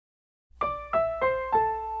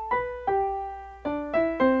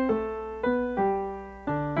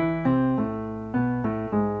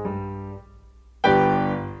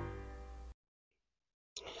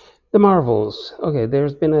The Marvels. Okay,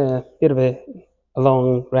 there's been a bit of a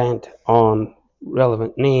long rant on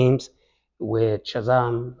relevant names with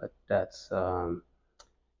Shazam, but that's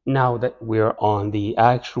now that we're on the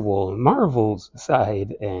actual Marvels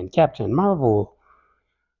side and Captain Marvel,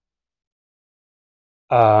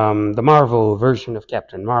 the Marvel version of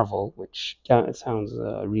Captain Marvel, which sounds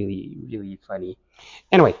really, really funny.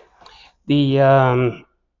 Anyway, the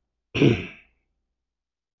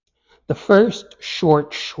the first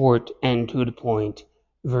short, and to the point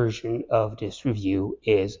version of this review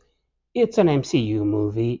is it's an MCU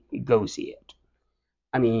movie, go see it.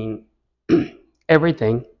 I mean,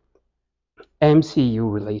 everything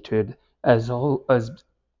MCU related has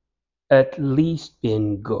at least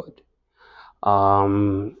been good.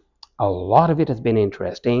 Um, a lot of it has been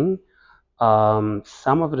interesting.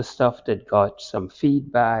 Some of the stuff that got some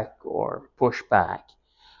feedback or pushback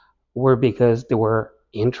were because they were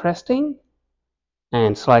interesting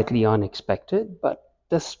and slightly unexpected, but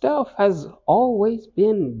the stuff has always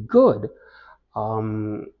been good.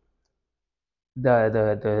 Um,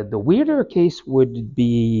 the weirder case would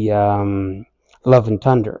be Love and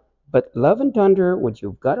Thunder. But Love and Thunder, what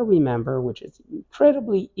you've got to remember, which is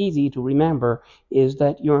incredibly easy to remember, is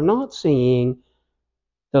that you're not seeing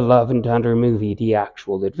the Love and Thunder movie, the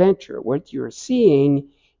actual adventure. What you're seeing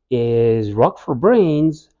is Rock for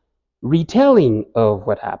Brains retelling of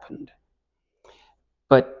what happened.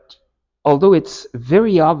 But although it's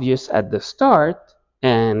very obvious at the start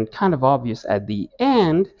and kind of obvious at the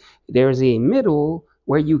end, there's a middle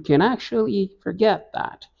where you can actually forget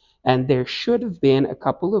that. And there should have been a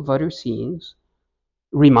couple of other scenes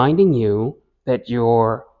reminding you that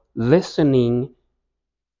you're listening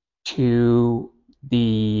to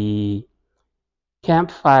the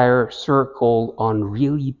campfire circle on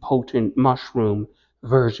really potent mushroom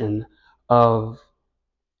version of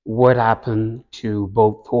what happened to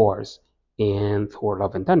both Thors in Thor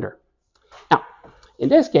Love and Thunder. Now, in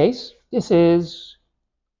this case, this is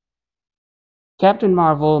Captain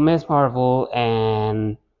Marvel, Ms. Marvel,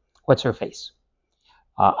 and What's Her Face.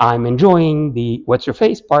 I'm enjoying the What's Her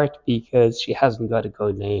Face part because she hasn't got a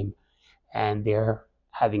code name and they're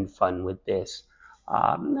having fun with this.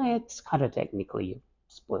 It's kind of technically a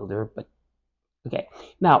spoiler, but okay.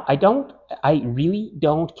 Now, I really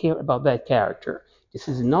don't care about that character. This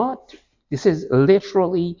is not, this is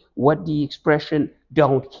literally what the expression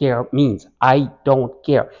don't care means. I don't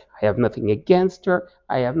care. I have nothing against her.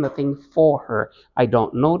 I have nothing for her. I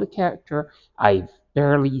don't know the character. I've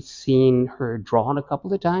barely seen her drawn a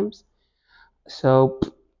couple of times. So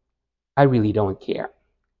I really don't care.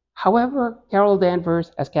 However, Carol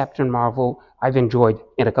Danvers as Captain Marvel, I've enjoyed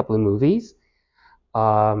in a couple of movies.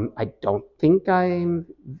 I don't think I've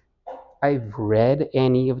read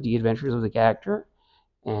any of the adventures of the character,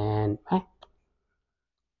 and I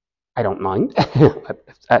don't mind.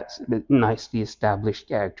 That's a nicely established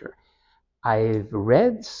character. I've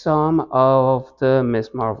read some of the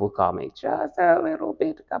Miss Marvel comics, just a little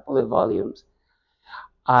bit, a couple of volumes.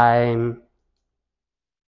 I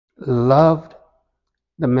loved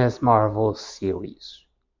the Miss Marvel series.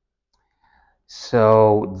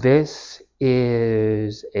 So this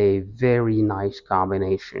is a very nice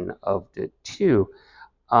combination of the two.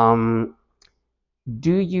 Um,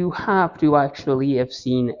 Do you have to actually have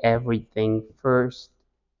seen everything first?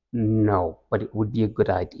 No, but it would be a good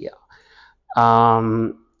idea.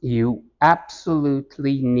 You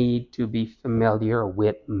absolutely need to be familiar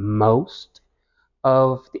with most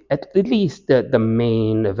of at least the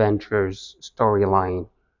main Avengers storyline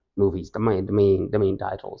movies, the main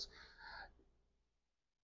titles.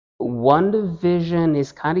 WandaVision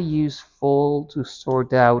is kind of useful to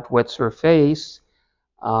sort out what's her face.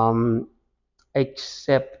 Um,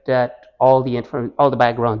 Except that all the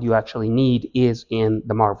background you actually need is in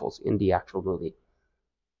the Marvels in the actual movie.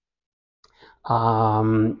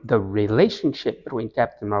 The relationship between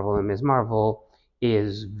Captain Marvel and Ms. Marvel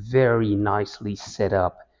is very nicely set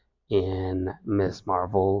up in Ms.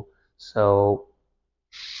 Marvel, so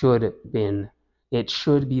should been it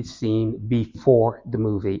should be seen before the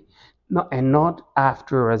movie, and not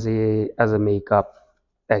after as a makeup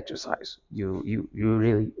exercise. You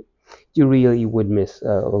really would miss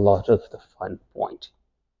a lot of the fun point.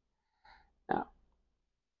 Now,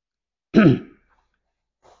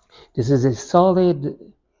 this is a solid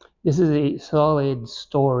this is a solid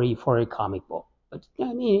story for a comic book. But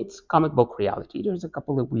I mean, it's comic book reality. There's a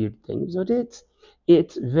couple of weird things, but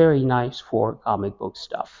it's very nice for comic book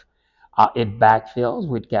stuff. It backfills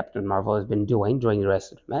what Captain Marvel has been doing during the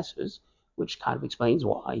rest of the messes, which kind of explains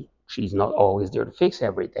why she's not always there to fix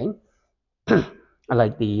everything. I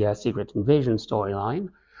like the Secret Invasion storyline.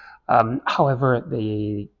 However,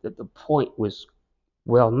 the point was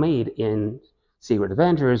well made in Secret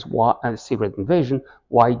Avengers, Secret Invasion.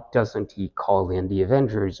 Why doesn't he call in the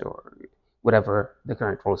Avengers or whatever the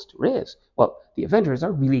current roster is? Well, the Avengers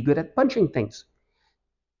are really good at punching things.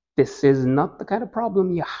 This is not the kind of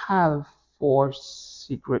problem you have for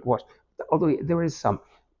Secret Wars, although there is some.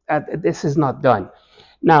 This is not done.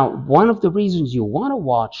 Now, one of the reasons you want to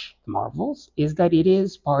watch the Marvels is that it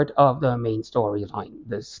is part of the main storyline.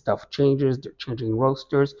 The stuff changes, they're changing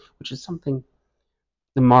rosters, which is something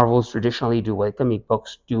the Marvels traditionally do. Like comic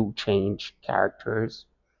books do change characters,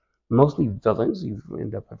 mostly villains. You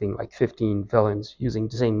end up having like 15 villains using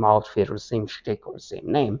the same outfit or same shtick or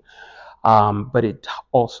same name. But it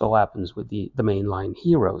also happens with the mainline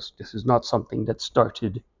heroes. This is not something that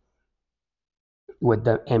started with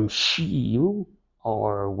the MCU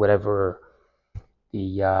or whatever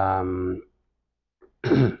the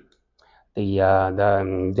the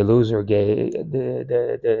loser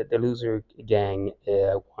the loser gang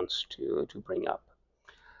wants to bring up.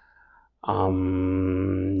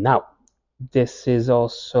 Now, this is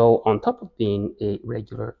also on top of being a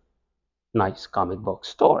regular nice comic book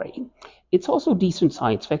story. It's also decent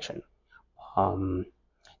science fiction. Um,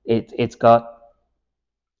 it's got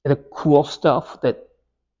the cool stuff that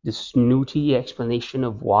the snooty explanation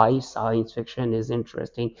of why science fiction is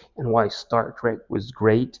interesting and why Star Trek was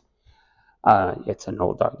great. It's an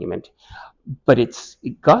old argument, but it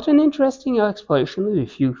got an interesting exploration with a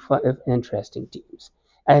few interesting themes,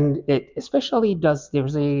 and it especially does.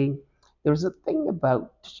 There's a thing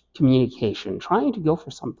about communication, trying to go for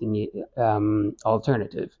something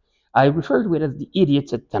alternative. I refer to it as the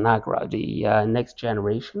idiots at Tanagra, the next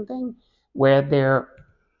generation thing, where they're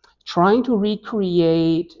trying to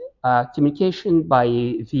recreate communication by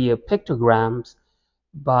via pictograms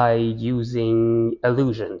by using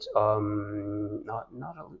illusions. Not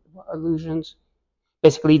illusions.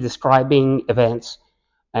 Basically, describing events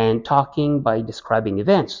and talking by describing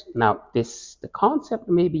events. Now, the concept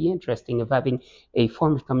may be interesting of having a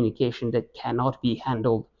form of communication that cannot be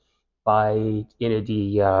handled by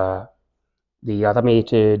the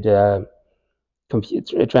automated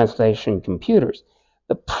computer translation computers.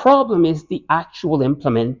 The problem is the actual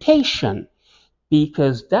implementation,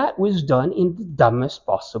 because that was done in the dumbest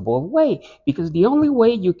possible way. Because the only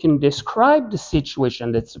way you can describe the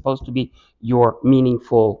situation that's supposed to be your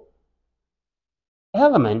meaningful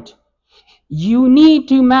element, you need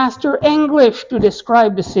to master English to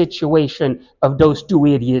describe the situation of those two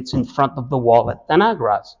idiots in front of the wall at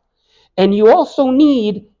Tanagras. And you also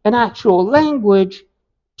need an actual language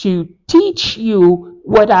to teach you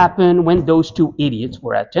what happened when those two idiots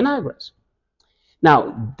were at Tanagras.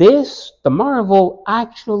 Now, the Marvel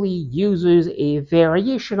actually uses a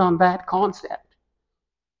variation on that concept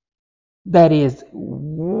that is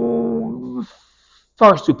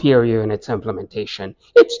far superior in its implementation.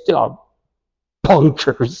 It's still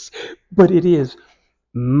bonkers, but it's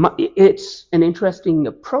an interesting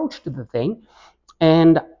approach to the thing,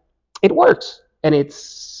 and it works, and it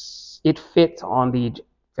fits on the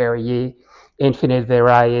infinite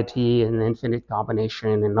variety and infinite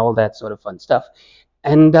combination and all that sort of fun stuff.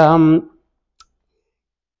 And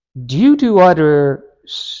due to other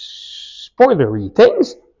spoilery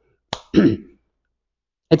things,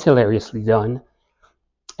 it's hilariously done.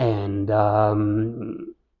 And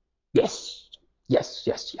yes, yes,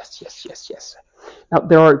 yes, yes, yes, yes, yes. Now,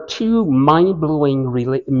 there are two mind-blowing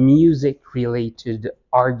music-related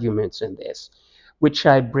arguments in this, which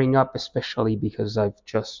I bring up especially because I've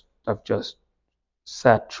just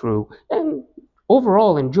sat through and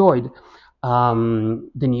overall enjoyed the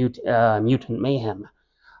new Mutant Mayhem,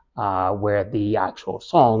 where the actual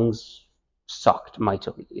songs sucked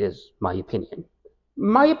mightily, is my opinion.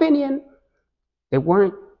 My opinion, they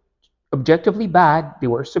weren't objectively bad, they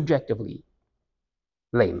were subjectively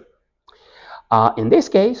lame. In this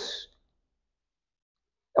case,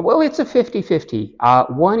 well, it's a 50-50.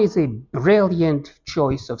 One is a brilliant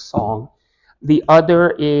choice of song. The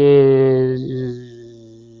other is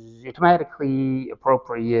thematically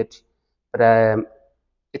appropriate, but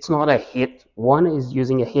it's not a hit. One is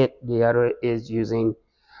using a hit, the other is using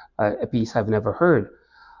a piece I've never heard.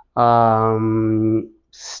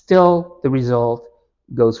 Still, the result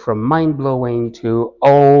goes from mind-blowing to,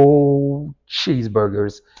 oh,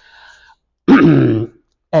 cheeseburgers.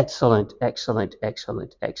 Excellent, excellent,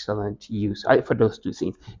 excellent, excellent use for those two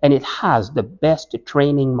scenes. And it has the best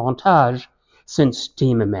training montage since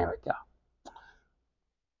Team America.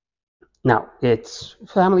 Now, it's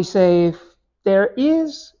family safe.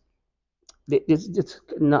 It's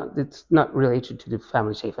not related to the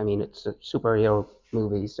family safe. I mean, it's a superhero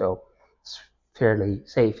movie, so it's fairly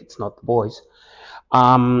safe. It's not the boys.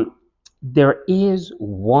 Um, there is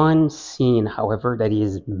one scene, however, that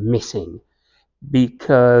is missing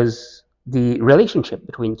because the relationship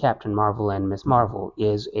between Captain Marvel and Miss Marvel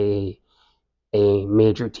is a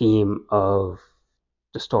major theme of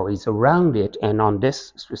the stories around it and on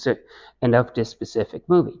this specific and of this specific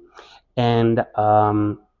movie. And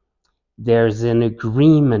there's an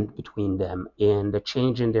agreement between them in the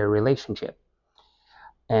change in their relationship.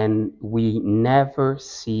 And we never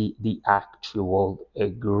see the actual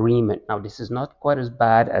agreement. Now, this is not quite as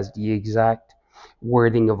bad as the exact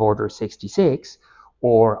wording of Order 66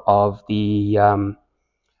 or of the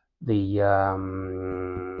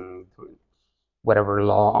whatever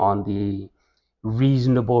law on the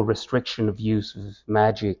reasonable restriction of use of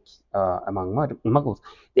magic among muggles,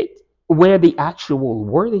 where the actual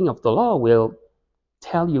wording of the law will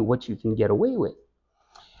tell you what you can get away with.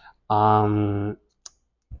 Um,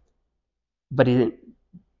 but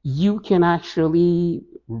you can actually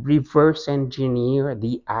reverse engineer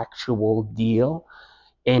the actual deal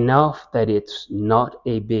enough that it's not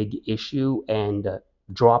a big issue, and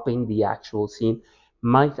dropping the actual scene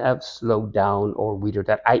might have slowed down or weathered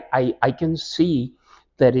that. I can see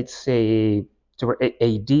that it's an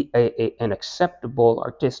acceptable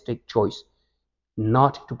artistic choice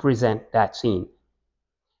not to present that scene.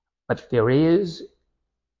 But there is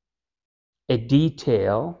a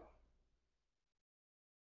detail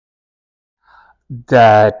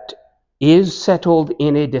that is settled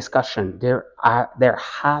in a discussion. There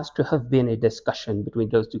has to have been a discussion between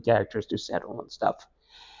those two characters to settle on stuff.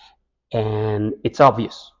 And it's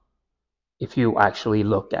obvious if you actually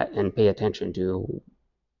look at and pay attention to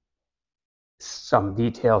some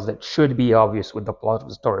details that should be obvious with the plot of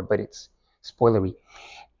the story, but it's spoilery.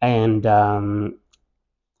 And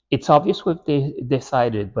it's obvious what they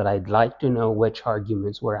decided, but I'd like to know which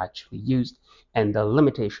arguments were actually used and the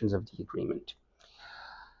limitations of the agreement.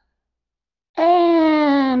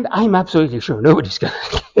 And I'm absolutely sure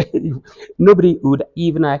nobody would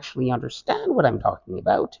even actually understand what I'm talking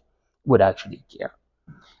about, would actually care.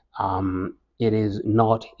 It is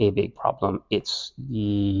not a big problem. It's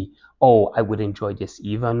I would enjoy this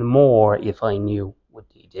even more if I knew what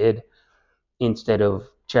they did, instead of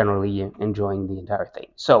generally enjoying the entire thing.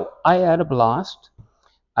 So I had a blast.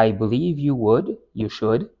 I believe you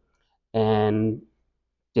should. And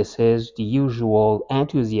this is the usual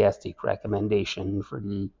enthusiastic recommendation for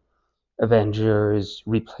the Avengers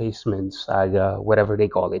Replacement Saga, whatever they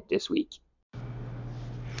call it this week.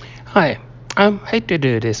 Hi, I hate to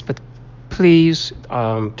do this, but please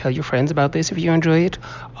tell your friends about this if you enjoy it.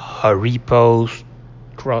 Repost,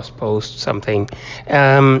 cross-post, something.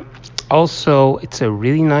 Also, it's a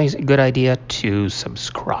really good idea to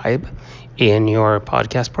subscribe in your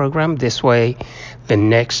podcast program. This way, the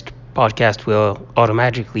next podcast will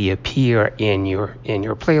automatically appear in your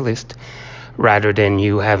playlist, rather than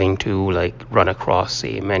you having to run across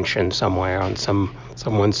a mention somewhere on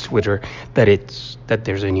someone's Twitter that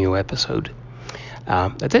there's a new episode.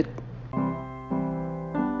 That's it.